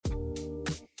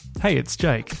Hey, it's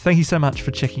Jake. Thank you so much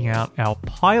for checking out our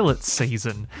pilot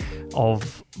season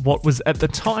of what was at the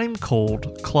time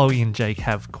called Chloe and Jake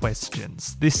Have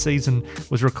Questions. This season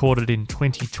was recorded in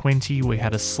 2020. We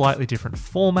had a slightly different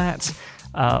format.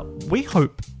 We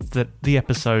hope that the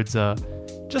episodes are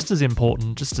just as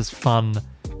important, just as fun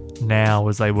now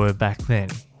as they were back then.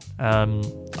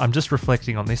 I'm just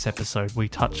reflecting on this episode. We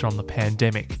touched on the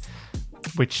pandemic,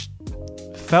 which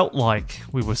felt like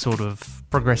we were sort of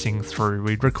progressing through.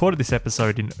 We'd recorded this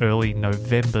episode in early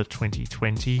November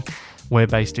 2020. We're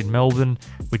based in Melbourne.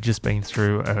 We'd just been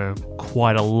through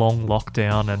quite a long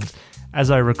lockdown, and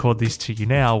as I record this to you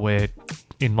now, we're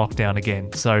in lockdown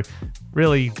again. So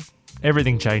really,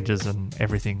 everything changes and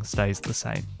everything stays the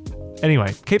same.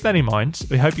 Anyway, keep that in mind.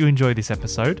 We hope you enjoy this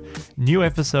episode. New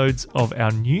episodes of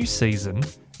our new season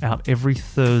out every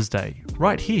Thursday,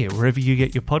 right here, wherever you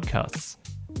get your podcasts.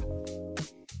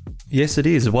 Yes, it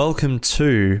is. Welcome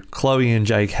to Chloe and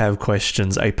Jake Have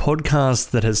Questions, a podcast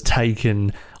that has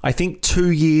taken, I think,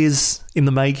 2 years in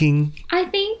the making. I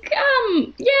think,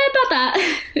 about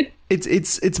that.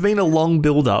 It's been a long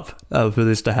build-up for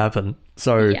this to happen.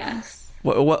 So, yes.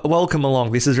 Welcome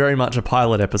along. This is very much a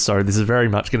pilot episode. This is very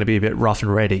much going to be a bit rough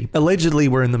and ready. Allegedly,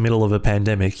 we're in the middle of a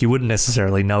pandemic. You wouldn't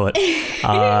necessarily know it.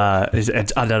 I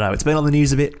don't know. It's been on the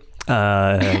news a bit. Just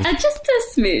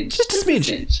a smidge. Just a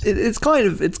smidge.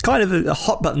 It's kind of a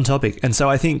hot button topic, and so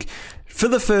I think for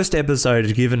the first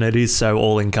episode, given it is so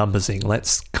all encompassing,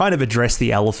 let's kind of address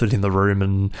the elephant in the room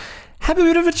and have a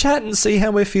bit of a chat and see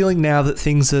how we're feeling now that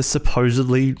things are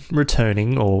supposedly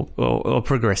returning or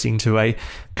progressing to a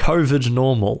COVID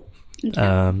normal. Okay.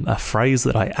 A phrase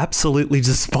that I absolutely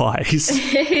despise.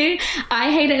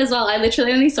 I hate it as well. I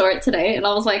literally only saw it today, and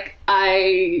I was like,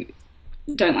 I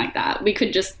don't like that. We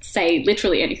could just say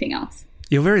literally anything else.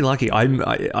 You're very lucky. I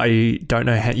don't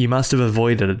know how you must have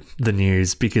avoided the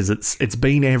news because it's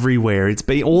been everywhere. It's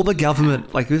been all the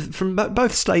government, like from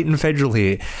both state and federal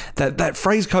here. That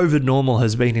phrase "COVID normal"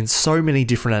 has been in so many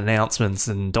different announcements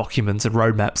and documents and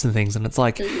roadmaps and things. And it's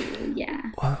like,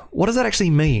 what does that actually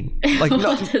mean? Like,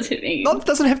 what does it mean? It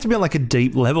doesn't have to be on like a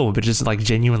deep level, but just like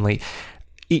genuinely,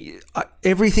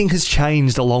 everything has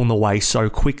changed along the way so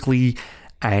quickly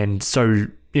and so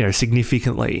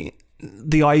significantly.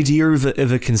 The idea of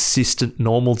a consistent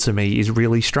normal to me is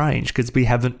really strange because we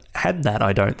haven't had that,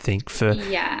 I don't think, for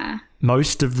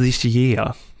most of this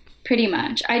year. Pretty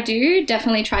much. I do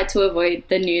definitely try to avoid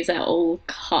the news at all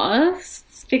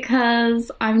costs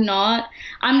because I'm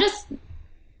just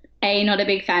not a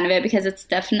big fan of it because it's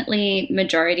definitely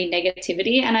majority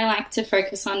negativity, and I like to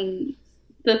focus on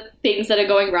the things that are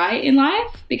going right in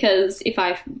life, because if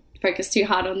I focus too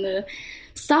hard on the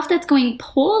stuff that's going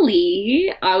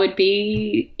poorly, I would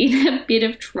be in a bit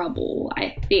of trouble,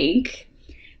 I think.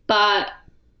 But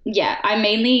yeah, I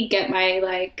mainly get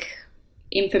my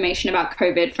information about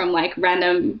COVID from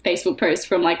random Facebook posts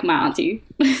from my auntie.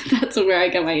 That's where I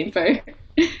get my info.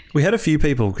 We had a few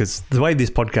people, because the way this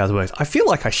podcast works, I feel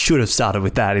like I should have started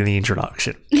with that in the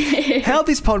introduction. How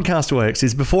this podcast works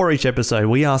is before each episode,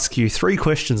 we ask you 3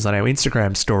 questions on our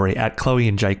Instagram story at Chloe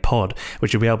and Jake Pod,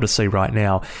 which you'll be able to see right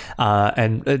now.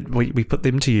 And we put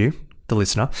them to you, the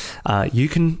listener. You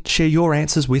can share your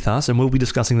answers with us, and we'll be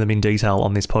discussing them in detail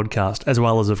on this podcast, as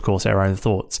well as, of course, our own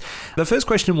thoughts. The first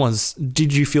question was,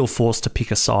 did you feel forced to pick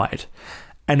a side?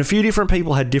 And a few different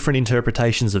people had different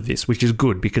interpretations of this, which is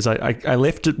good because I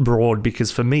left it broad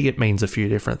because for me it means a few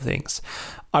different things.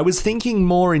 I was thinking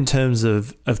more in terms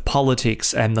of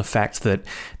politics and the fact that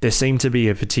there seemed to be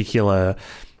a particular,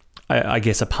 I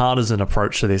guess, a partisan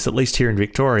approach to this, at least here in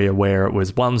Victoria, where it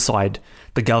was one side,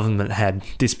 the government had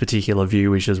this particular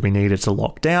view, which is we needed to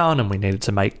lock down and we needed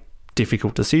to make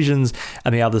difficult decisions,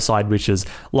 and the other side, which is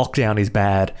lockdown is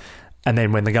bad. And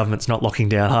then when the government's not locking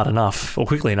down hard enough or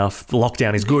quickly enough, the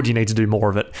lockdown is good, you need to do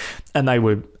more of it. And they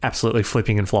were absolutely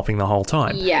flipping and flopping the whole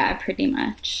time. Yeah, pretty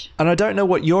much. And I don't know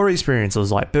what your experience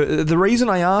was like, but the reason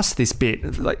I asked this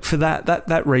bit, for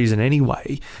that reason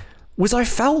anyway, was I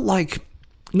felt like,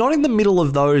 not in the middle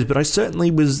of those, but I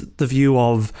certainly was the view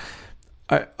of,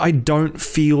 I don't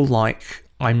feel like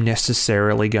I'm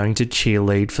necessarily going to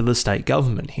cheerlead for the state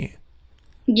government here.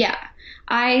 Yeah.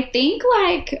 I think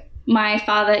my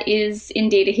father is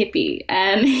indeed a hippie,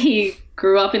 and he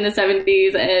grew up in the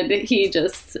 70s, and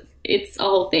it's a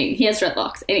whole thing. He has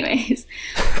dreadlocks. Anyways,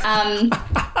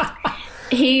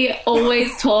 he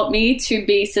always taught me to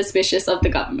be suspicious of the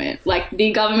government.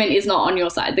 The government is not on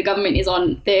your side. The government is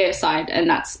on their side, and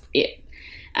that's it.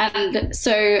 And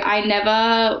so I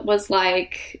never was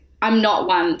I'm not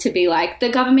one to be the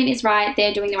government is right.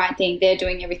 They're doing the right thing. They're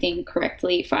doing everything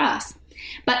correctly for us.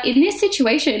 But in this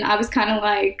situation, I was kind of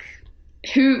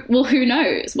who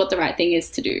knows what the right thing is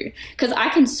to do? Because I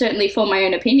can certainly form my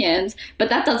own opinions, but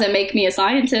that doesn't make me a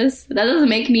scientist. That doesn't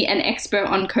make me an expert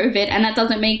on COVID, and that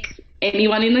doesn't make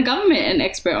anyone in the government an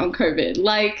expert on COVID.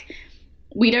 Like,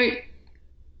 we don't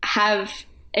have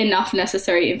enough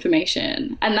necessary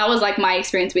information. And that was like my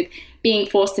experience with being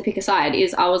forced to pick a side,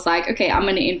 is I was like, okay, I'm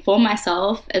going to inform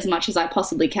myself as much as I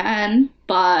possibly can,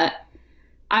 but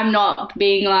I'm not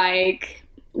being like,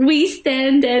 we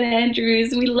stand Dan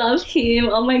Andrews, we love him,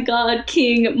 oh my God,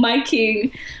 king, my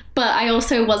king. But I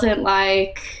also wasn't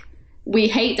like, we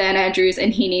hate Dan Andrews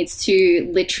and he needs to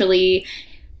literally,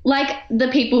 like the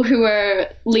people who were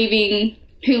leaving,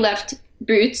 who left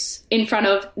boots in front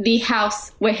of the house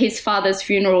where his father's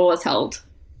funeral was held.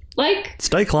 Like,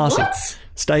 stay classy. What?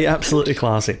 Stay absolutely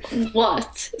classy.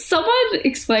 What? Someone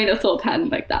explain a thought pattern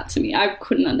like that to me. I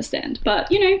couldn't understand.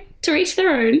 But, you know, to each their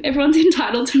own. Everyone's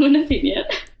entitled to an opinion.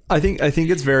 I think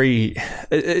it's very,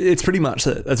 it's pretty much,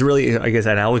 it's really, I guess,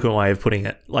 an eloquent way of putting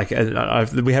it. Like,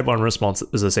 we had one response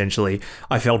that was essentially,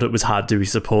 I felt it was hard to be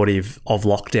supportive of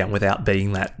lockdown without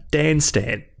being that Dan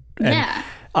stan. And yeah.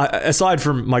 Aside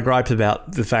from my gripe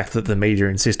about the fact that the media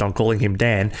insist on calling him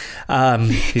Dan,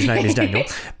 his name is Daniel,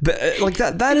 but like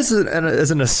that is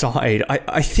as an aside,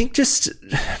 I think just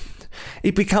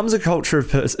it becomes a culture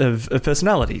of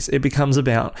personalities. It becomes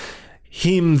about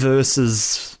him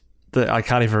versus I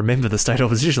can't even remember the state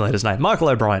opposition leader's name. Michael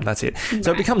O'Brien, that's it. Right.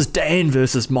 So it becomes Dan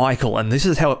versus Michael, and this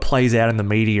is how it plays out in the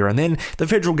media. And then the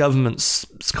federal government's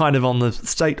kind of on the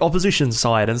state opposition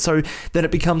side, and so then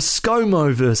it becomes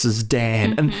ScoMo versus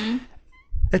Dan. Mm-hmm. And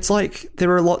it's like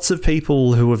there are lots of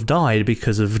people who have died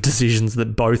because of decisions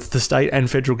that both the state and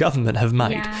federal government have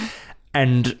made. Yeah.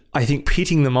 And I think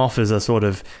pitting them off as a sort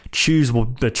of choose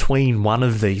between one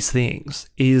of these things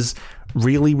is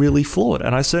really, really flawed.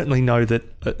 And I certainly know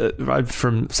that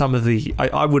from some of the...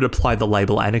 I would apply the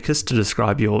label anarchist to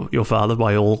describe your father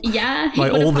by all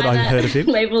that I've heard of him.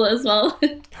 Label as well.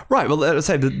 Right. Well, I'd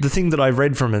say the thing that I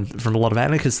read from a lot of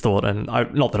anarchist thought, and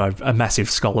not that I'm a massive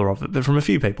scholar of it, but from a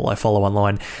few people I follow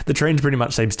online, the trend pretty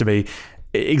much seems to be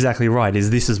exactly right,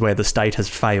 is this is where the state has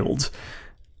failed.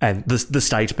 And the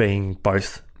state being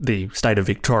both the state of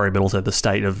Victoria, but also the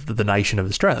state of the nation of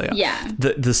Australia. Yeah.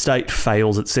 The state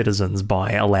fails its citizens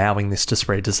by allowing this to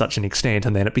spread to such an extent,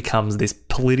 and then it becomes this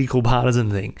political partisan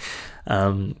thing.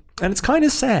 And it's kind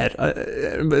of sad.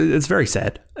 It's very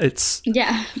sad.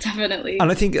 Yeah, definitely.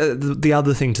 And I think the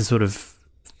other thing to sort of,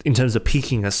 in terms of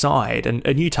picking a side,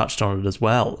 and you touched on it as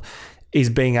well, is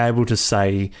being able to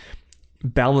say,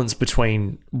 balance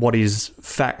between what is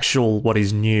factual, what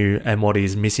is new, and what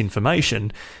is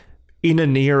misinformation in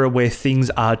an era where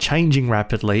things are changing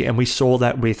rapidly. And we saw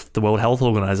that with the World Health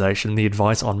Organization. The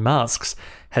advice on masks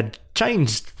had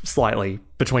changed slightly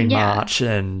between March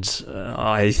and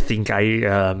I think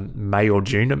May or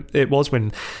June it was,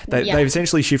 when they've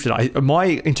essentially shifted. My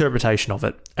interpretation of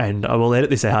it, and I will edit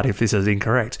this out if this is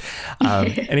incorrect,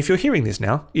 and if you're hearing this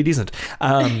now, it isn't.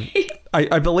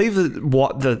 I believe that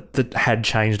what that had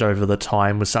changed over the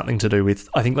time was something to do with,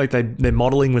 I think, like their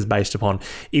modelling was based upon,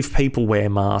 if people wear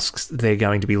masks, they're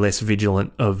going to be less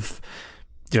vigilant of,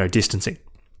 distancing.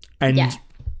 And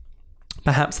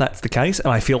perhaps that's the case.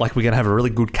 And I feel like we're going to have a really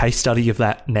good case study of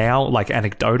that now, like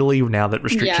anecdotally, now that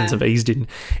restrictions have eased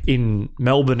in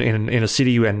Melbourne, in a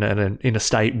city and in a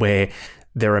state where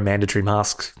there are mandatory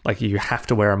masks, like you have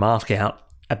to wear a mask out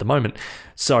at the moment.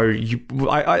 So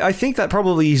I think that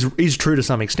probably is true to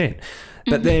some extent.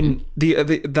 But then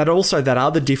that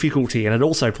other difficulty, and it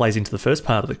also plays into the first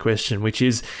part of the question, which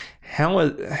is how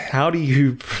do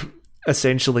you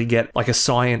essentially get like a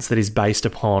science that is based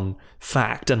upon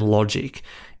fact and logic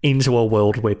into a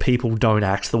world where people don't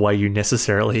act the way you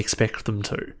necessarily expect them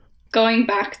to? Going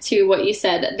back to what you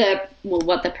said,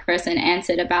 what the person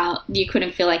answered about you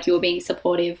couldn't feel like you were being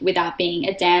supportive without being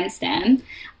a Dan stan.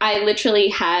 I literally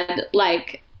had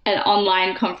like an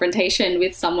online confrontation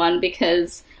with someone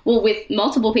with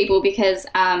multiple people because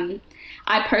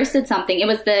I posted something. It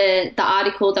was the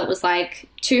article that was like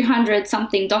 200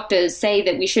 something doctors say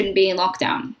that we shouldn't be in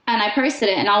lockdown. And I posted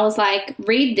it and I was like,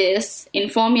 read this,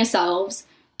 inform yourselves.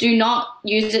 Do not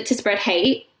use it to spread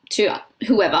hate to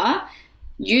whoever.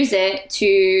 Use it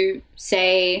to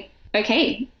say,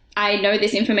 okay, I know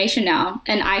this information now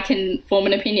and I can form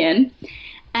an opinion.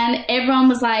 And everyone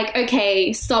was like,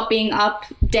 okay, stop being up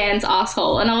Dan's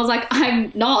asshole. And I was like,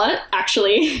 I'm not,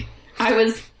 actually. I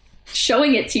was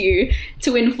showing it to you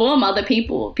to inform other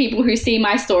people who see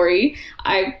my story.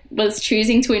 I was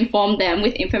choosing to inform them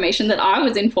with information that I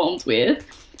was informed with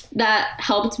that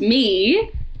helped me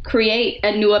create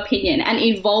a new opinion and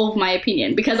evolve my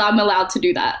opinion, because I'm allowed to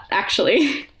do that,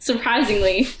 actually,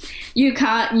 surprisingly.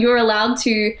 you're allowed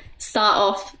to start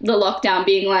off the lockdown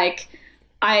being like,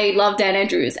 I love Dan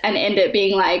Andrews, and end it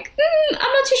being like,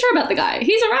 I'm not too sure about the guy.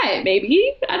 He's all right,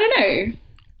 maybe. I don't know.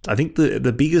 I think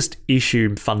the biggest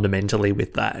issue fundamentally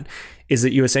with that is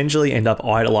that you essentially end up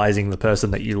idolizing the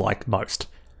person that you like most.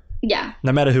 Yeah.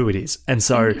 No matter who it is. And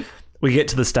so we get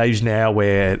to the stage now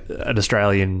where an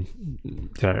Australian,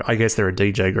 I guess they're a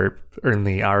DJ group, are in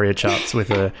the ARIA charts with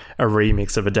a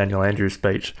remix of a Daniel Andrews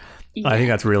speech. Yeah. I think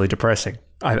that's really depressing.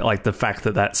 I like the fact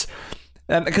that that's...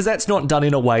 because that's not done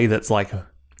in a way that's like...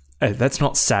 that's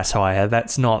not satire.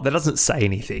 That doesn't say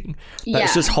anything.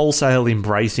 That's just wholesale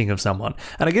embracing of someone.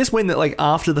 And I guess when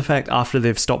after the fact, after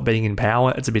they've stopped being in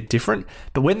power, it's a bit different.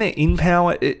 But when they're in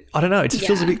power, I don't know. It just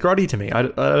feels a bit grotty to me. I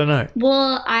don't know.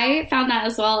 Well, I found that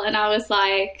as well, and I was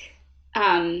like,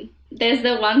 there's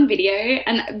the one video,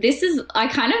 and I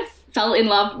kind of fell in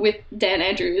love with Dan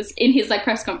Andrews in his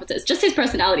press conferences, just his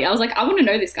personality. I was like, I want to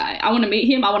know this guy. I want to meet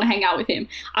him. I want to hang out with him.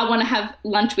 I want to have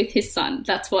lunch with his son.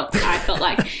 That's what I felt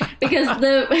like. Because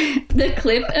the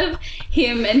clip of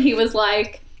him, and he was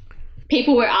like,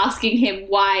 people were asking him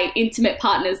why intimate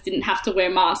partners didn't have to wear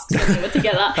masks when they were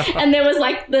together. And there was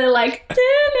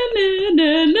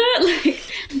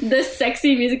the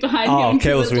sexy music behind him. Oh,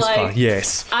 Careless Whisper, like,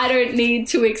 yes. I don't need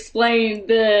to explain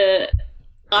the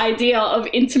idea of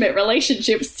intimate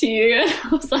relationships to you. I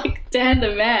was like, Dan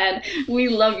the man, we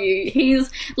love you. He's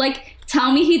like,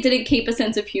 tell me he didn't keep a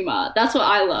sense of humor. That's what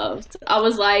I loved. I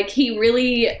was like, he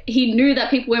knew that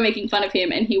people were making fun of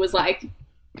him, and he was like,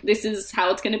 this is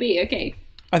how it's going to be. Okay.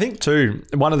 I think too,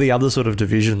 one of the other sort of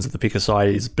divisions of the picker side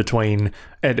is between,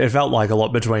 it felt like a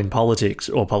lot between politics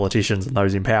or politicians and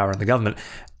those in power and the government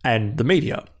and the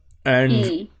media.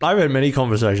 And I've had many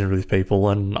conversations with people,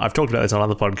 and I've talked about this on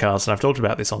other podcasts, and I've talked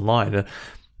about this online.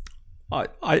 I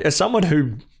as someone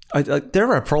who,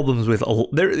 there are problems with,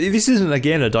 this isn't,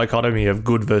 again, a dichotomy of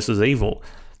good versus evil.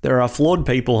 There are flawed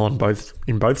people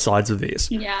in both sides of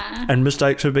this. Yeah. And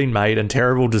mistakes have been made, and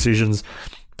terrible decisions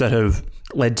that have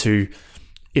led to,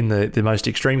 in the most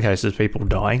extreme cases, people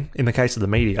dying. In the case of the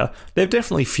media, they've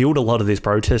definitely fueled a lot of this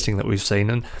protesting that we've seen.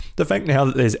 And the fact now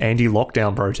that there's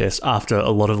anti-lockdown protests after a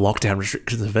lot of lockdown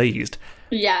restrictions have eased,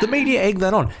 the media egg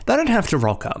that on. They don't have to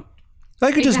rock up.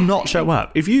 They could just not show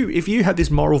up. If you had this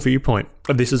moral viewpoint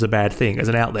of this is a bad thing as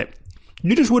an outlet,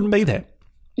 you just wouldn't be there.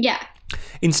 Yeah.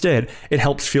 Instead, it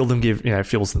helps fuel them,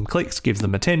 fuels them clicks, gives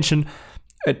them attention.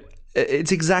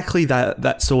 It's exactly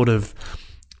that sort of...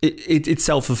 It's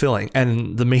self-fulfilling,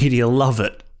 and the media love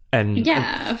it. And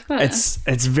of course.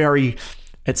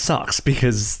 It sucks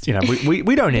because,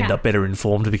 we don't end up better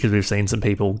informed because we've seen some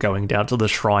people going down to the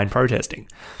shrine protesting.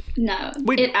 No,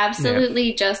 it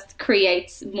absolutely just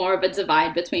creates more of a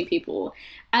divide between people.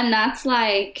 And that's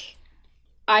like,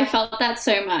 I felt that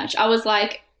so much. I was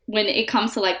like, when it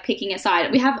comes to picking a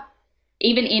side, we have,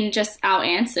 even in just our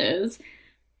answers,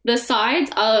 the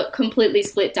sides are completely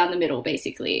split down the middle,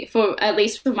 basically. At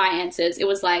least for my answers, it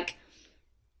was like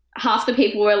half the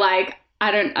people were like, I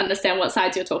don't understand what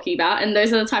sides you're talking about. And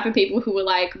those are the type of people who were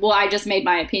like, well, I just made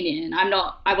my opinion.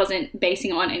 I wasn't basing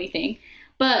it on anything.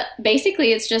 But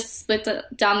basically, it's just split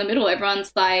down the middle.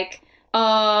 Everyone's like,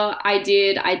 oh, I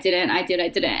did, I didn't.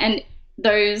 And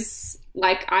those,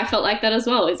 I felt like that as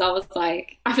well. I was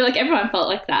like, I feel like everyone felt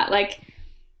like that.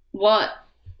 What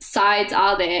sides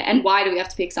are there, and why do we have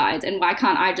to pick sides, and why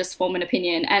can't I just form an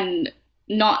opinion and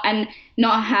not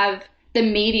have the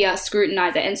media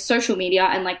scrutinize it, and social media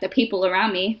and the people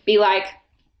around me be like,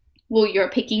 well, you're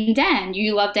picking Dan,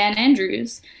 you love Dan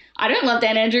Andrews. I don't love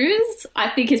Dan Andrews. I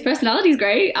think his personality is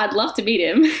great. I'd love to meet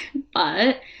him.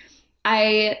 But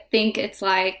I think it's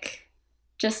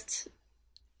just,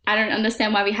 I don't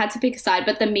understand why we had to pick a side,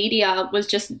 but the media was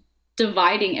just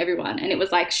dividing everyone, and it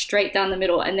was straight down the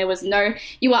middle, and there was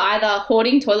you were either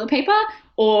hoarding toilet paper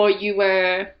or you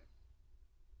were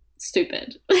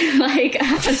stupid. I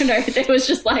don't know, there was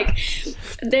just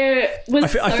there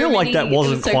was I feel like that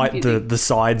wasn't quite the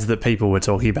sides that people were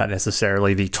talking about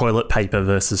necessarily, the toilet paper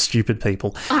versus stupid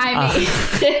people.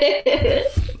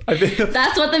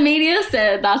 That's what the media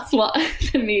said. That's what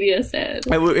the media said.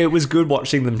 It was good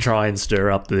watching them try and stir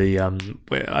up the, I think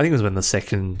it was when the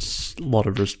second lot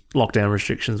of lockdown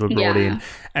restrictions were brought in,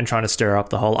 and trying to stir up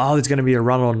the whole, there's going to be a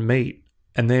run on meat.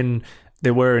 And then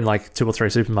there were in 2 or 3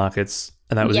 supermarkets,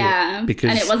 and that was it.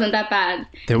 Because and it wasn't that bad.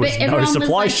 There was no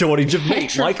supply shortage of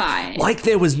meat. Like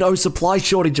there was no supply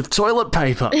shortage of toilet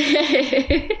paper.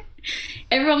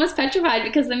 Everyone was petrified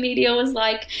because the media was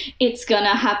like, it's going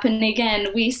to happen again.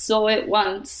 We saw it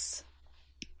once.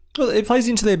 Well, it plays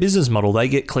into their business model. They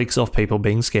get clicks off people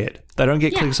being scared. They don't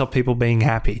get clicks off people being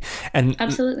happy. And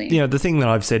Absolutely. the thing that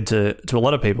I've said to a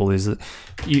lot of people is that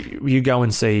you go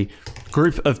and see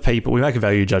group of people. We make a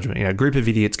value judgment. Group of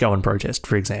idiots go and protest,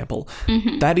 for example.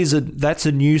 Mm-hmm. That's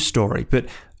a news story, but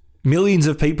millions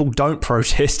of people don't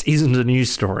protest isn't a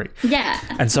news story. Yeah,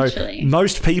 and so literally.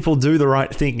 Most people do the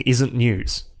right thing isn't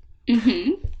news.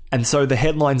 Mm-hmm. And so the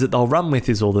headlines that they'll run with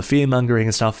is all the fear-mongering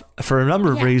and stuff for a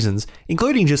number of reasons,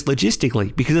 including just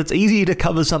logistically, because it's easier to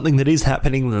cover something that is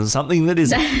happening than something that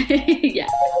isn't. Yeah.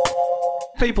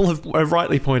 People have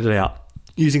rightly pointed out,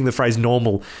 using the phrase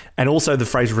normal and also the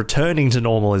phrase returning to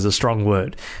normal is a strong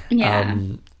word. Yeah.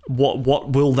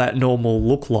 What will that normal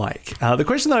look like? The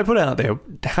question that I put out there,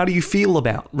 how do you feel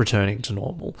about returning to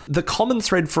normal? The common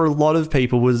thread for a lot of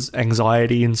people was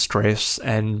anxiety and stress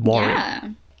and worry.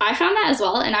 Yeah. I found that as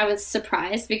well, and I was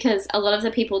surprised because a lot of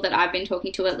the people that I've been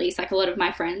talking to, at least like a lot of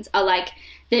my friends, are like,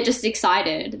 they're just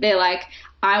excited. They're like,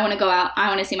 I want to go out, I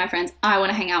want to see my friends, I want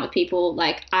to hang out with people.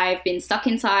 Like, I've been stuck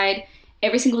inside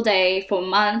every single day for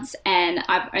months, and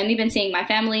I've only been seeing my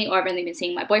family, or I've only been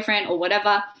seeing my boyfriend or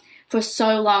whatever for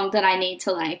so long that I need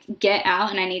to like get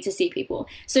out and I need to see people.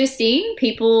 So seeing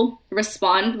people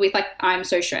respond with like, I'm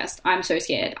so stressed, I'm so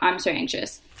scared, I'm so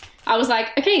anxious, I was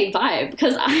like, okay, vibe,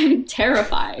 because I'm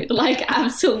terrified, like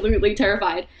absolutely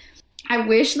terrified. I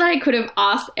wish that I could have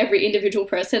asked every individual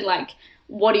person, like,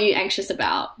 what are you anxious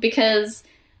about? Because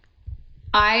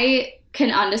I can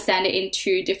understand it in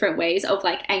two different ways of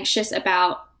like anxious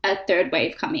about a third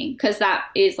wave coming, because that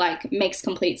is like makes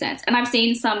complete sense. And I've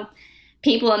seen some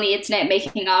people on the internet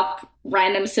making up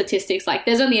random statistics like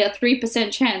there's only a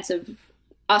 3% chance of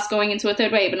us going into a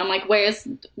third wave, and I'm like, where's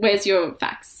your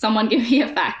facts? Someone give me a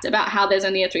fact about how there's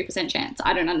only a 3% chance.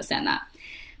 I don't understand that.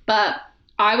 But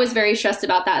I was very stressed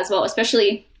about that as well,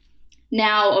 especially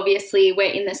now. Obviously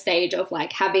we're in the stage of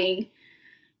like having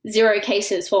 0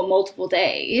 cases for multiple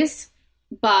days,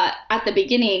 but at the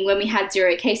beginning when we had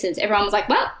 0 cases, everyone was like,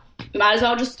 well, we might as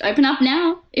well just open up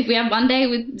now. If we have one day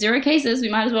with 0 cases, we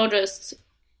might as well just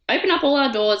open up all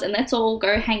our doors and let's all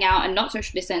go hang out and not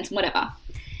social distance and whatever.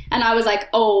 And I was like,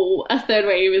 oh, a third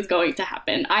wave is going to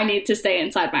happen. I need to stay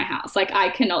inside my house. Like, I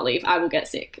cannot leave. I will get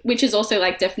sick, which is also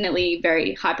like definitely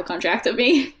very hypochondriac of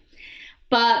me.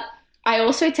 But I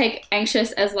also take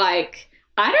anxious as like,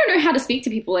 I don't know how to speak to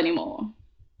people anymore.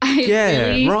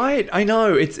 Right. I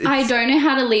know. It's I don't know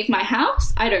how to leave my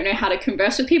house. I don't know how to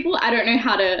converse with people. I don't know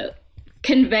how to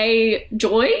convey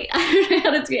joy. I don't know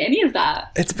how to do any of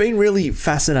that. It's been really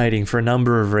fascinating for a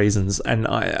number of reasons, and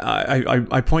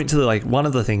I point to like one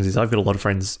of the things is I've got a lot of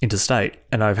friends interstate,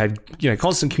 and I've had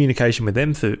constant communication with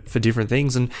them for different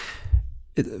things, and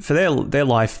for their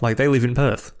life, like they live in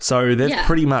Perth, so they've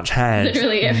pretty much had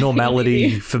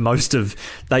normality for most of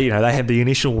they had the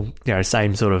initial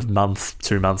same sort of month,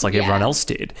 2 months like everyone else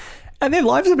did. And their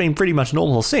lives have been pretty much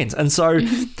normal since. And so,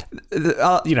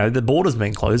 the border's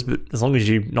been closed, but as long as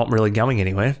you're not really going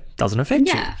anywhere, doesn't affect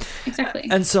you. Yeah, exactly.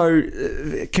 And so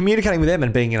communicating with them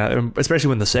and being, especially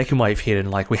when the second wave hit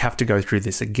and like we have to go through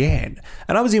this again.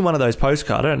 And I was in one of those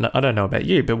postcards, I don't know about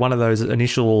you, but one of those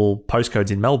initial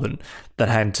postcodes in Melbourne that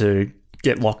had to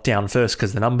get locked down first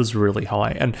because the numbers were really high.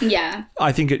 And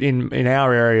I think in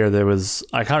our area there was,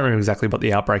 I can't remember exactly what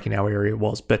the outbreak in our area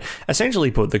was, but essentially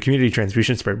put, the community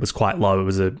transmission spread was quite low. It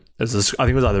was I think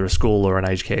it was either a school or an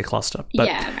aged care cluster.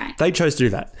 But they chose to do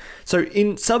that. So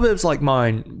in suburbs like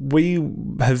mine, we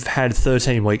have had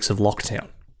 13 weeks of lockdown.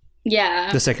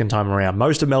 Yeah. The second time around.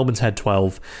 Most of Melbourne's had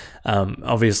 12.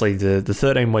 Obviously, the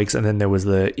 13 weeks, and then there was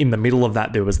in the middle of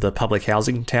that, there was the public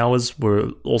housing towers were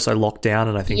also locked down,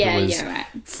 and I think it was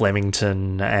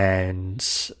Flemington and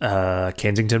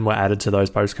Kensington were added to those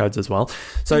postcodes as well.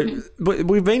 So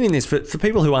we've been in this, for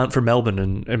people who aren't from Melbourne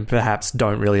and perhaps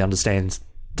don't really understand,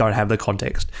 don't have the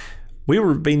context,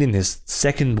 we've been in this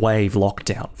second wave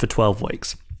lockdown for 12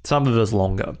 weeks, some of us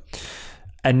longer.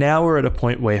 And now we're at a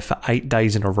point where for 8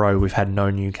 days in a row, we've had no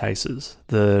new cases.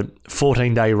 The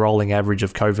 14-day rolling average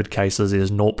of COVID cases is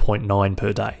 0.9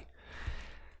 per day.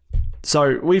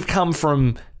 So we've come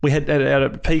from, we had at a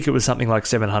peak, it was something like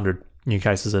 700 new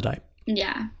cases a day.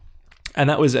 Yeah. And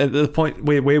that was at the point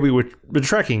where we were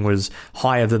tracking was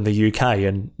higher than the UK.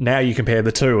 And now you compare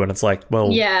the two and it's like,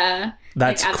 well,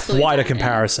 that's like quite a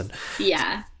comparison.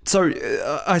 Yeah. So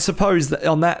I suppose that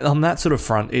on that sort of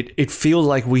front, it feels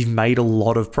like we've made a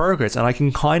lot of progress, and I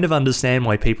can kind of understand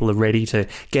why people are ready to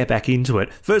get back into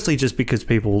it. Firstly, just because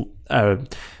people, and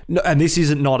this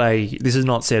is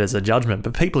not said as a judgment,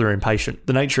 but people are impatient.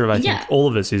 The nature of I think all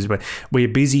of us is we're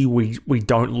busy. We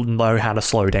don't know how to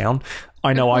slow down.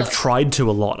 I know I've tried to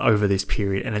a lot over this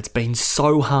period, and it's been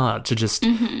so hard to just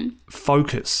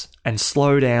focus and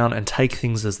slow down and take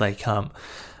things as they come.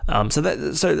 There's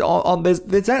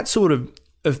that sort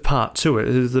of part to it,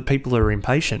 is that people are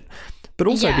impatient, but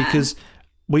also because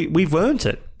we've earned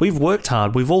it. We've worked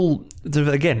hard. We've all,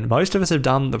 again, most of us have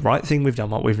done the right thing. We've done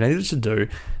what we've needed to do.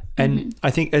 And I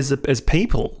think as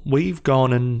people, we've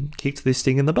gone and kicked this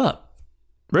thing in the butt.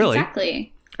 Really.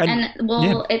 Exactly.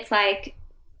 It's like,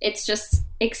 it's just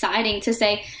exciting to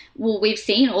say, well, we've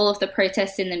seen all of the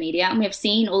protests in the media, and we've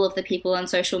seen all of the people on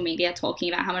social media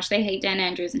talking about how much they hate Dan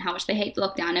Andrews and how much they hate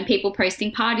lockdown, and people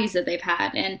posting parties that they've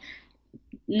had, and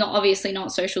obviously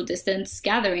not social distance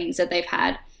gatherings that they've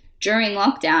had during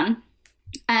lockdown.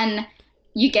 And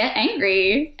you get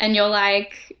angry and you're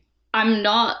like, I'm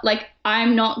not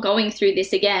going through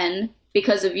this again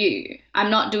because of you.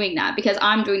 I'm not doing that because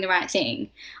I'm doing the right thing.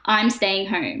 I'm staying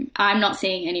home. I'm not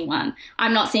seeing anyone.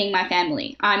 I'm not seeing my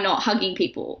family. I'm not hugging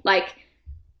people. Like,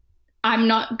 I'm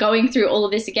not going through all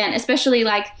of this again, especially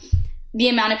like the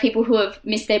amount of people who have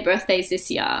missed their birthdays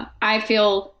this year. I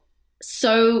feel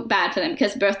so bad for them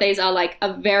because birthdays are like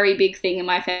a very big thing in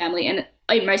my family and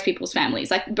in most people's families.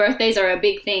 Like, birthdays are a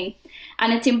big thing,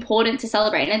 and it's important to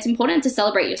celebrate, and it's important to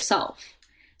celebrate yourself.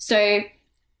 So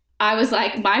I was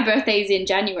like, my birthday's in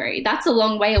January. That's a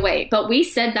long way away. But we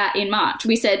said that in March.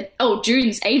 We said, oh,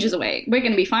 June's ages away. We're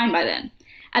going to be fine by then.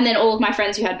 And then all of my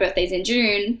friends who had birthdays in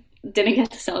June didn't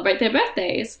get to celebrate their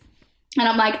birthdays. And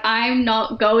I'm like, I'm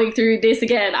not going through this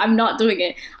again. I'm not doing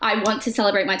it. I want to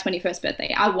celebrate my 21st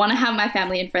birthday. I want to have my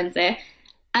family and friends there.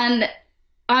 And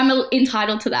I'm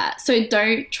entitled to that. So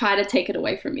don't try to take it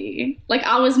away from me. Like,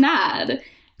 I was mad.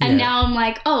 And now I'm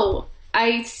like, oh,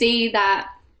 I see that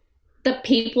the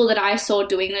people that I saw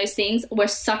doing those things were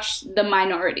such the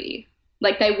minority.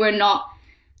 Like, they were not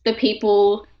the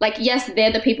people, like, yes,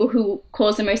 they're the people who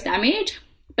cause the most damage,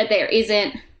 but there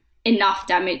isn't enough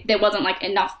damage. There wasn't like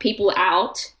enough people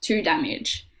out to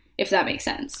damage, if that makes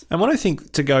sense. And what I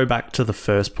think, to go back to the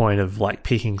first point of like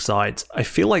picking sides, I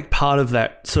feel like part of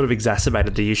that sort of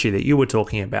exacerbated the issue that you were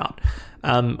talking about.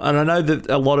 And I know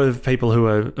that a lot of people who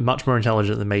are much more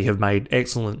intelligent than me have made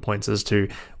excellent points as to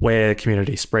where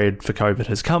community spread for COVID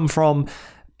has come from,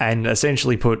 and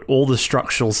essentially put all the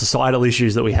structural societal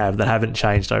issues that we have that haven't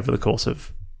changed over the course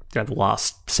of the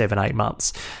last 7-8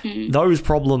 months. Those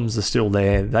problems are still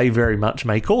there. They very much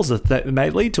may may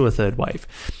lead to a third wave.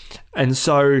 And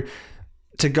so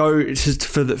to go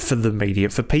for the media,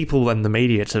 for people and the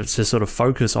media to sort of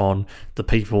focus on the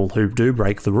people who do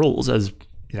break the rules, as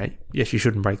you know, yes, you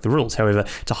shouldn't break the rules. However,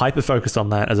 to hyper-focus on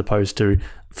that as opposed to,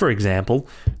 for example,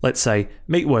 let's say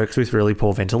meat works with really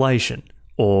poor ventilation,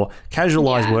 or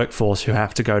casualised workforce who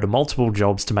have to go to multiple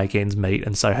jobs to make ends meet,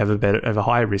 and so have a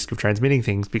higher risk of transmitting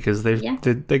things because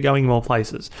they're going more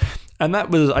places. And that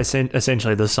was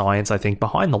essentially the science, I think,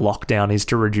 behind the lockdown, is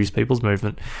to reduce people's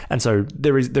movement, and so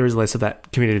there is less of that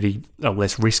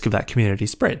less risk of that community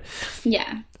spread.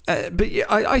 Yeah. But yeah,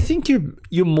 I think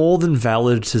you're more than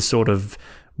valid to sort of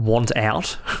want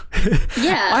out.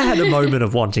 Yeah. I had a moment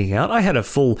of wanting out. I had a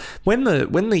full when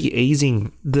the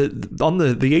easing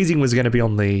the easing was going to be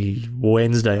on the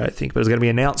Wednesday, I think, but it was going to be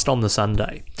announced on the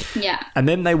Sunday. Yeah. And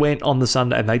then they went on the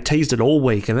Sunday and they teased it all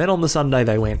week, and then on the Sunday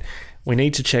they went, we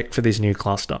need to check for this new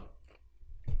cluster.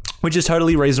 Which is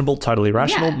totally reasonable, totally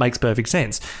rational, makes perfect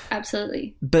sense.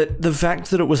 Absolutely. But the fact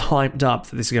that it was hyped up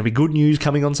that this is going to be good news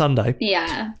coming on Sunday.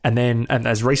 Yeah. And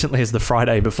as recently as the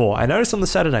Friday before, I noticed on the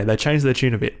Saturday they changed their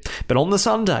tune a bit. But on the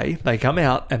Sunday, they come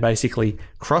out and basically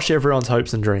crush everyone's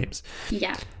hopes and dreams.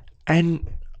 Yeah. And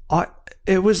I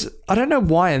don't know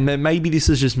why, and maybe this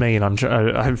is just me, and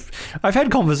I've had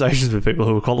conversations with people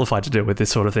who are qualified to deal with this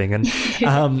sort of thing, and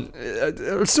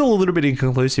it's still a little bit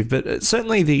inconclusive, but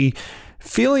certainly the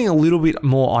feeling a little bit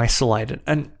more isolated.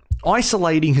 And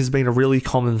isolating has been a really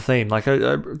common theme. Like,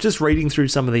 just reading through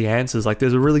some of the answers, like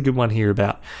there's a really good one here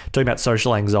talking about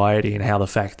social anxiety and how the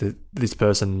fact that this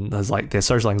person has, like, their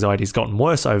social anxiety has gotten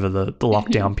worse over the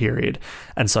lockdown period,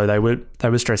 and so they were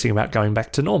stressing about going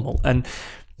back to normal. And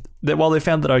that while they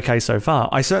found that okay so far,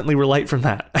 I certainly relate from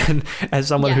that. And as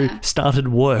someone who started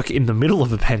work in the middle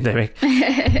of a pandemic,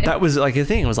 that was like a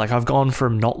thing. It was like, I've gone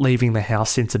from not leaving the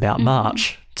house since about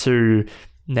March to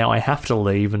now I have to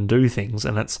leave and do things.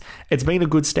 And it's been a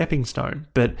good stepping stone,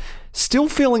 but still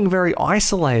feeling very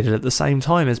isolated at the same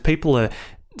time as people are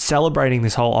celebrating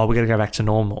this whole, we're going to go back to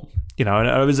normal. You know,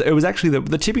 and it was actually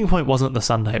the tipping point wasn't the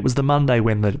Sunday. It was the Monday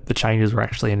when the changes were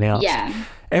actually announced. Yeah.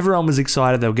 Everyone was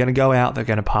excited. They were going to go out. They were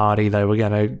going to party. They were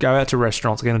going to go out to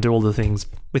restaurants. They're going to do all the things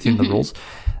within the rules.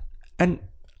 And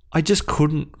I just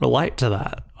couldn't relate to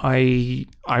that. I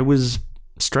was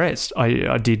stressed.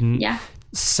 I didn't Yeah.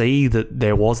 see that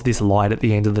there was this light at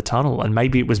the end of the tunnel. And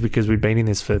maybe it was because we'd been in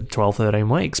this for 12, 13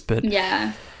 weeks, but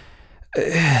Yeah.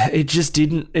 it just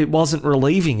didn't, it wasn't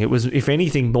relieving. It was, if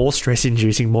anything, more stress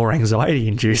inducing, more anxiety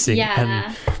inducing. Yeah.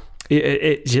 And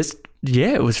it just,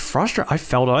 yeah, it was frustrating. I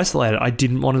felt isolated. I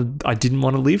didn't want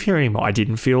to live here anymore. I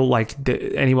didn't feel like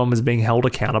anyone was being held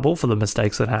accountable for the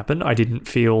mistakes that happened. I didn't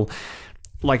feel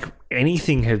like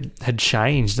anything had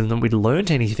changed and that we'd learnt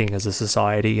anything as a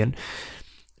society. And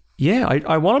yeah,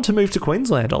 I wanted to move to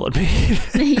Queensland, I'll admit.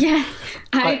 Yeah.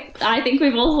 I think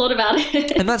we've all thought about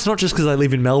it. And that's not just because I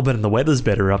live in Melbourne and the weather's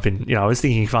better up in, I was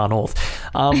thinking far north.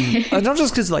 And not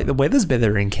just because like the weather's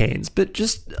better in Cairns, but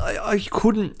just I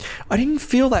didn't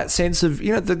feel that sense of,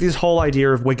 this whole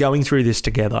idea of we're going through this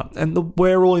together. And the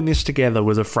we're all in this together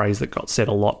was a phrase that got said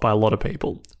a lot by a lot of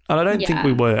people. And I don't think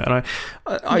we were. And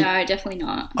No, definitely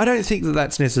not. I don't think that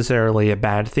that's necessarily a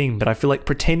bad thing, but I feel like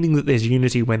pretending that there's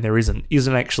unity when there isn't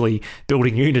actually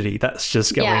building unity. That's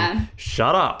just going,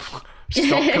 shut up.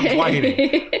 Stop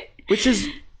complaining. Which is,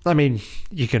 I mean,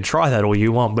 you can try that all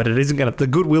you want, but it isn't going to, the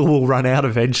goodwill will run out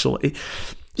eventually.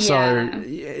 So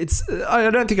I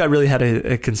don't think I really had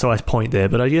a concise point there,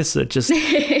 but I guess it just,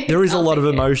 there is a lot of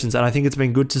emotions, and I think it's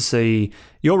been good to see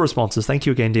your responses. Thank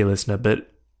you again, dear listener, but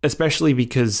especially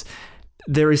because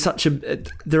there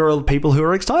are people who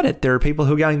are excited. There are people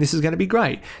who are going, this is going to be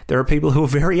great. There are people who are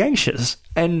very anxious.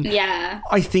 And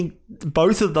I think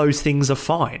both of those things are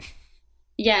fine.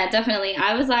 Yeah, definitely.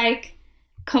 I was like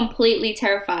completely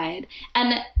terrified.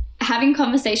 And having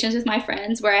conversations with my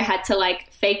friends where I had to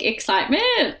like fake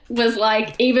excitement was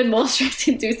like even more stress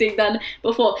inducing than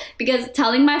before, because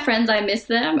telling my friends I miss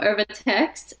them over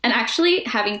text and actually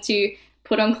having to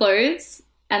put on clothes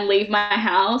and leave my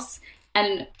house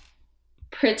and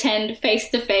pretend face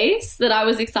to face that I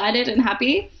was excited and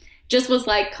happy just was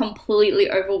like completely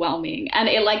overwhelming, and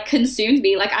it like consumed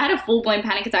me. Like I had a full-blown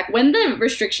panic attack when the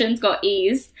restrictions got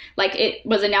eased, like it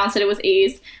was announced that it was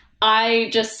eased. I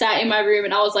just sat in my room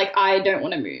and I was like, I don't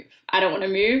want to move. I don't want to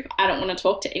move. I don't want to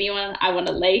talk to anyone. I want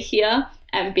to lay here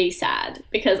and be sad,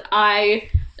 because I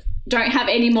don't have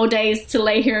any more days to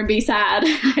lay here and be sad.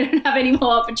 I don't have any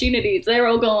more opportunities. They're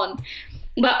all gone.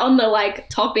 But on the like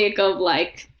topic of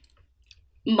like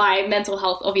my mental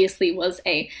health obviously was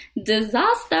a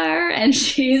disaster and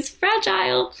she's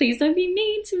fragile. Please don't be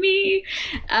mean to me.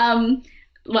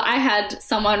 Well, I had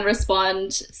someone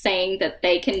respond saying that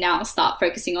they can now start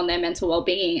focusing on their mental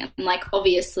well-being. And like,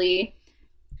 obviously,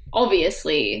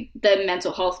 the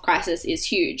mental health crisis is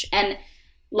huge. And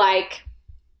like,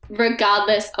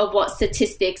 regardless of what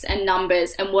statistics and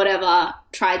numbers and whatever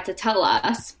tried to tell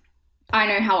us, I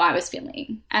know how I was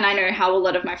feeling, and I know how a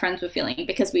lot of my friends were feeling,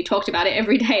 because we talked about it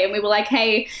every day and we were like,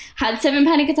 hey, had 7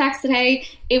 panic attacks today.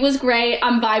 It was great.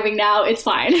 I'm vibing now. It's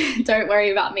fine. Don't worry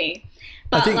about me.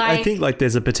 But I think like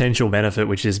there's a potential benefit,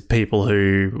 which is people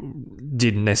who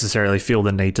didn't necessarily feel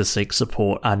the need to seek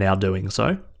support are now doing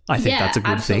so. I think that's a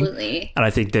good thing. And I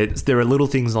think that there are little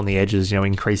things on the edges,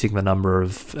 increasing the number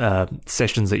of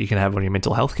sessions that you can have on your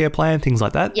mental health care plan, things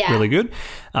like that. Yeah. Really good.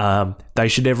 They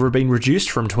should never have been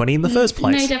reduced from 20 in the first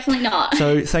place. No, definitely not.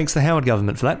 So thanks the Howard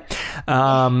government for that.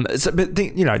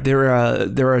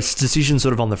 There are decisions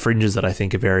sort of on the fringes that I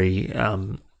think are very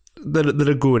that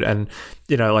are good. And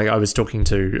like I was talking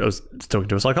to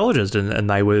a psychologist, and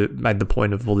they made the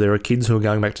point of, well, there are kids who are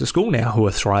going back to school now who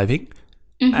are thriving.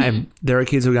 Mm-hmm. And there are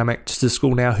kids who are going back to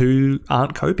school now who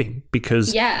aren't coping,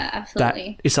 because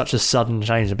absolutely. that is such a sudden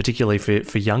change, and particularly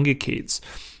for younger kids.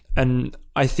 And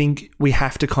I think we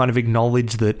have to kind of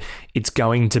acknowledge that it's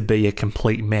going to be a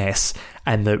complete mess,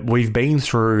 and that we've been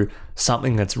through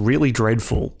something that's really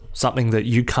dreadful, something that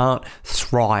you can't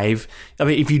thrive. I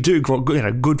mean, if you do,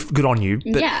 good on you.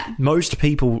 But most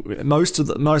people, more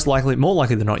likely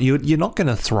than not, you're not going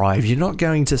to thrive. You're not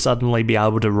going to suddenly be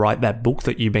able to write that book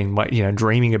that you've been,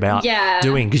 dreaming about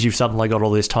doing, because you've suddenly got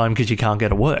all this time because you can't go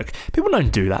to work. People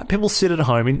don't do that. People sit at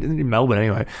home in Melbourne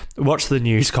anyway, watch the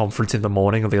news conference in the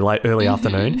morning or the early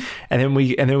afternoon, and then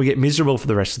we get miserable for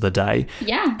the rest of the day.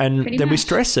 Yeah, and then we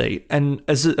stress eat. And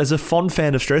as a fond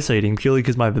fan of stress eating, purely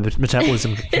because my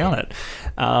metabolism can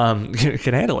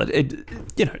handle it.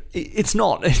 It's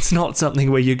not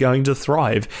something where you're going to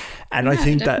thrive. And I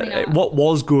think that what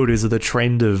was good is the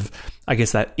trend of, I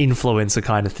guess, that influencer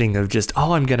kind of thing of just,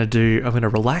 I'm going to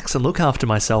relax and look after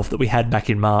myself, that we had back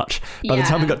in March. By the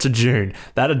time we got to June,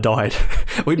 that had died.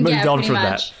 We'd moved on from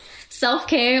that.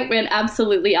 Self-care went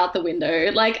absolutely out the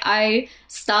window. Like, I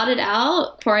started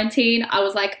out quarantine, I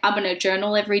was like, I'm going to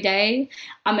journal every day.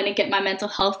 I'm going to get my mental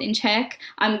health in check.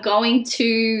 I'm going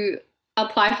to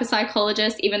apply for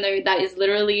psychologists, even though that is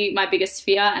literally my biggest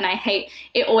fear. And I hate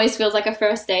it. Always feels like a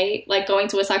first date, like going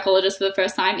to a psychologist for the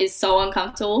first time is so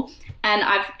uncomfortable. And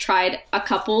I've tried a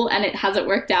couple and it hasn't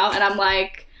worked out. And I'm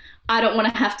like, I don't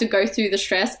want to have to go through the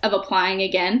stress of applying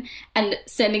again and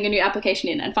sending a new application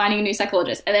in and finding a new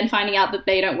psychologist and then finding out that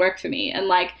they don't work for me. And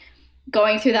like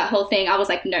going through that whole thing, I was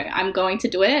like, no, I'm going to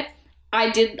do it.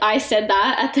 I said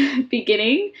that at the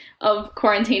beginning of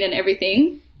quarantine and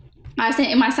everything. I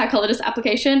sent in my psychologist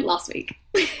application last week.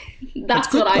 That's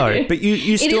good, what I do. But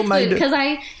you still made it. Because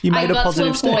I got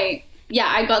positive to a point. Yeah,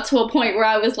 I got to a point where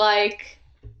I was like,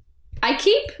 I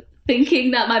keep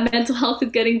thinking that my mental health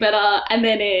is getting better, and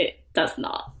then it does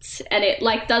not. And it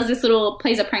like does this little,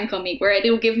 plays a prank on me where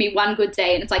it'll give me one good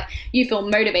day and it's like, you feel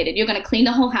motivated. You're going to clean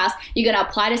the whole house. You're going to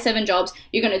apply to 7 jobs.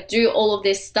 You're going to do all of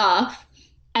this stuff.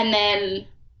 And then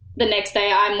the next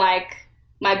day I'm like,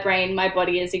 my brain, my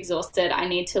body is exhausted. I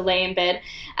need to lay in bed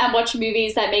and watch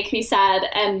movies that make me sad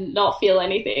and not feel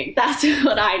anything. That's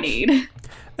what I need.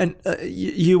 And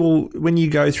you will, when you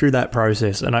go through that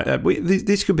process, and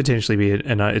this could potentially be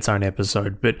its own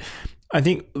episode, but I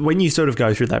think when you sort of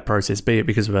go through that process, be it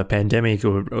because of a pandemic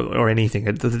or anything,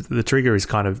 the trigger is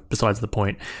kind of besides the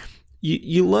point.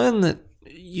 You learn that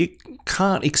you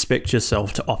can't expect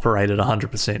yourself to operate at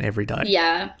 100% every day.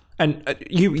 Yeah. And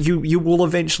you will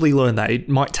eventually learn that. It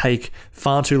might take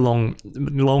far too long,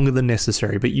 longer than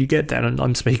necessary, but you get that, and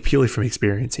I'm speaking purely from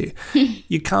experience here.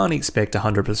 You can't expect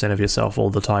 100% of yourself all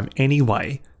the time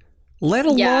anyway, let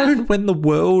alone when the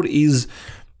world is,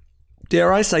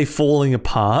 dare I say, falling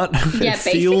apart. Yeah, it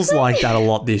feels like that a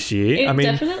lot this year. It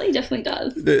definitely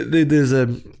does. There's a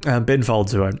Ben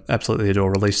Folds, who I absolutely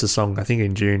adore, released a song, I think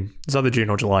in June. It's either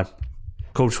June or July,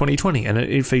 called 2020, and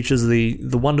it features the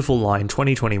wonderful line,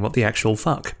 2020, what the actual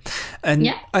fuck. And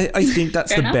I think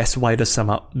that's the best way to sum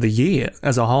up the year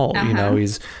as a whole, you know,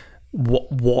 is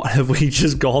what have we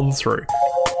just gone through?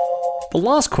 The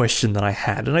last question that I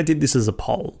had, and I did this as a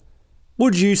poll,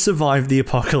 would you survive the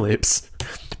apocalypse?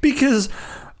 Because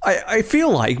I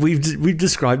feel like we've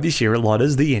described this year a lot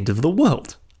as the end of the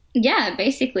world. Yeah,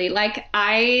 basically. Like,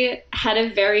 I had a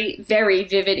very, very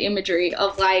vivid imagery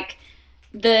of, like,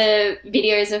 the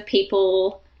videos of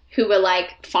people who were,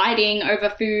 like, fighting over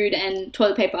food and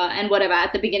toilet paper and whatever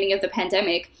at the beginning of the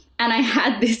pandemic. And I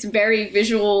had this very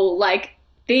visual, like,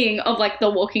 thing of, like, The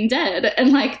Walking Dead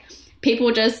and, like,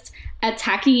 people just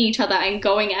attacking each other and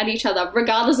going at each other,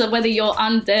 regardless of whether you're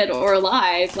undead or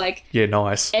alive. Like, yeah,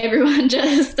 nice. Everyone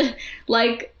just,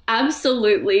 like,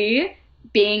 absolutely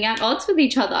being at odds with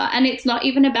each other. And it's not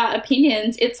even about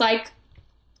opinions. It's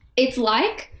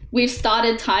like we've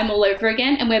started time all over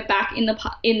again, and we're back in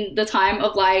the time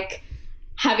of, like,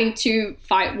 having to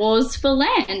fight wars for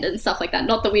land and stuff like that.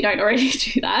 Not that we don't already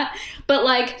do that, but,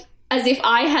 like, as if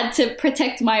I had to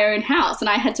protect my own house and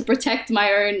I had to protect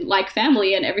my own, like,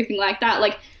 family and everything like that.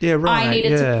 Like, I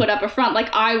needed to put up a front.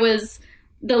 Like, I was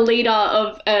the leader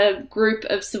of a group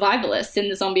of survivalists in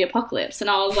the zombie apocalypse. And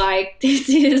I was like, this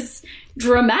is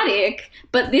dramatic,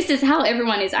 but this is how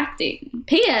everyone is acting.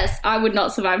 P.S. I would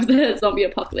not survive the zombie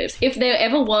apocalypse. If there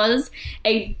ever was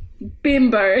a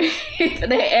bimbo,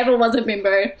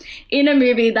 in a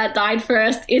movie that died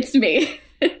first, it's me.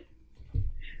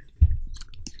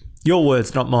 Your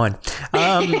words, not mine.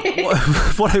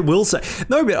 What I will say,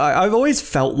 no, but I've always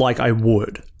felt like I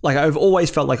would. Like, I've always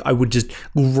felt like I would just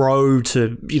grow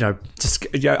to,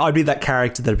 I'd be that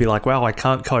character that'd be like, wow, I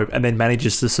can't cope, and then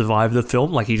manages to survive the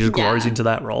film. Like, he just grows into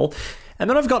that role. And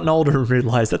then I've gotten older and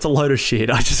realised that's a load of shit.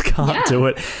 I just can't do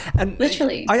it. And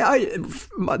literally,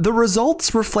 the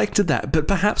results reflected that, but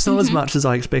perhaps not as much as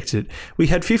I expected. We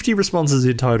had 50 responses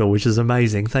in total, which is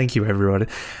amazing. Thank you, everyone.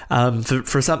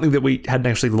 For something that we hadn't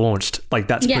actually launched, like,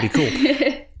 that's pretty cool.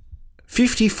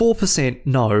 54%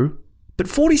 no, but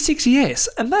 46 yes,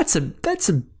 and that's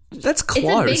close. It's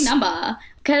a big number,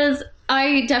 because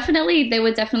there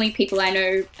were definitely people I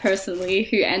know personally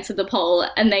who answered the poll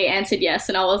and they answered yes,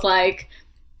 and I was like,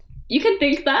 you can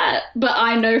think that, but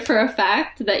I know for a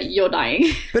fact that you're dying.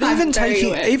 But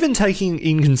even taking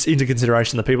into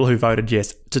consideration the people who voted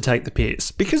yes to take the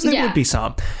piss, because there would be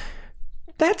some,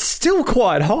 that's still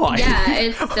quite high. Yeah,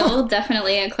 it's still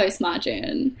definitely a close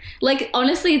margin. Like,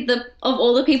 honestly, of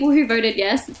all the people who voted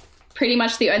yes, pretty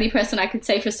much the only person I could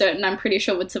say for certain I'm pretty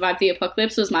sure would survive the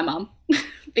apocalypse was my mum.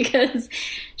 Because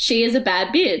she is a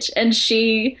bad bitch and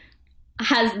she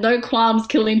has no qualms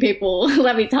killing people.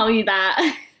 Let me tell you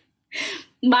that.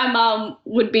 My mum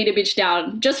would beat a bitch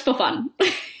down just for fun.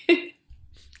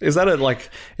 Is that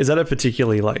a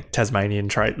particularly, like, Tasmanian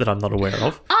trait that I'm not aware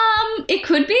of? It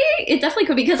could be. It definitely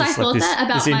could be, because I thought that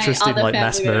about my other family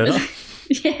members.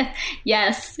 Yeah.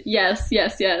 Yes.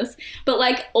 But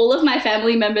like all of my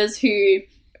family members who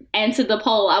answered the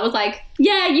poll, I was like,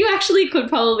 yeah, you actually could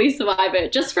probably survive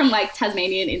it, just from like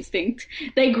Tasmanian instinct.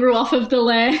 They grew off of the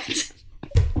land.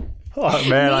 Oh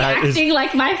man, acting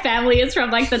like my family is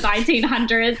from like the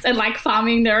 1900s and like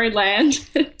farming their own land.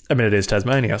 I mean, it is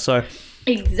Tasmania, so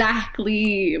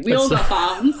exactly. We all got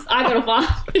farms. I got a farm.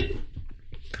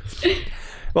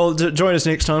 Well, join us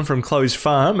next time from Chloe's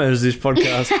farm as this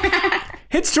podcast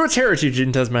heads to its heritage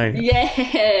in Tasmania.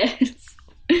 Yes.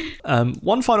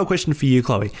 One final question for you,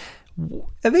 Chloe.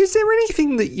 Is there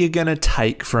anything that you're going to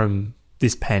take from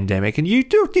this pandemic? And you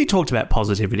talked about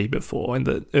positivity before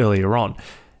earlier on.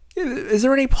 Is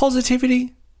there any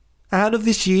positivity out of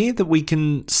this year that we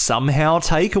can somehow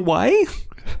take away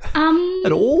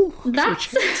at all?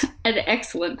 That's an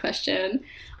excellent question.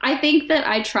 I think that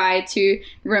I try to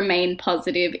remain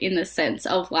positive in the sense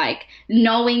of like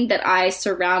knowing that I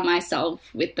surround myself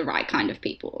with the right kind of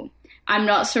people. I'm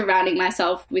not surrounding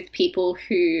myself with people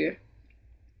who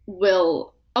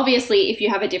will, obviously, if you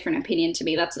have a different opinion to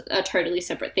me, that's a totally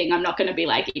separate thing. I'm not going to be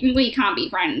like, we can't be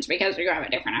friends because you have a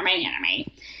different opinion to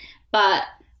me. But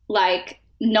like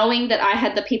knowing that I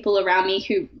had the people around me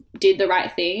who did the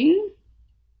right thing,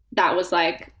 that was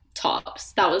like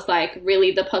tops. That was like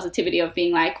really the positivity of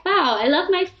being like, wow, I love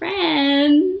my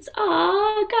friends.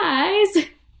 Oh, guys.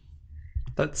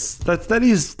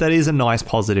 That is a nice,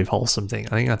 positive, wholesome thing.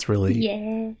 I think that's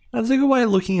really that's a good way of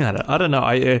looking at it. I don't know.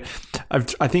 I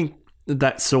think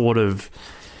that sort of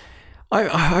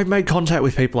I made contact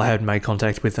with people I hadn't made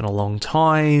contact with in a long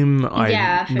time.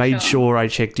 I made sure I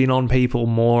checked in on people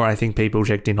more. I think people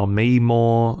checked in on me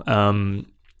more.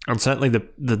 And certainly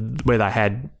the where they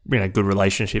had good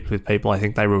relationships with people, I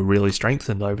think they were really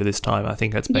strengthened over this time. I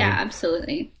think it's been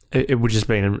absolutely. It would just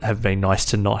have been nice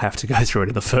to not have to go through it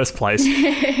in the first place.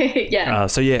 Yeah.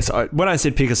 So yes, when I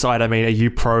said pick a side, I mean, are you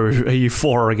for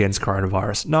or against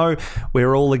coronavirus? No,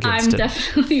 we're all against it.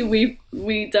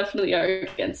 We definitely are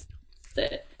against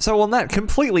it. So on that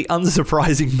completely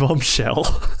unsurprising bombshell,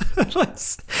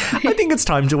 I think it's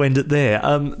time to end it there.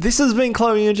 This has been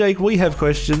Chloe and Jake. We have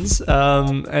questions,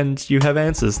 and you have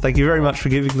answers. Thank you very much for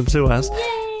giving them to us.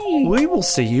 Yay! We will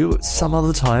see you some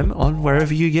other time on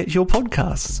wherever you get your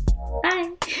podcasts.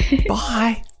 Bye.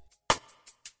 Bye.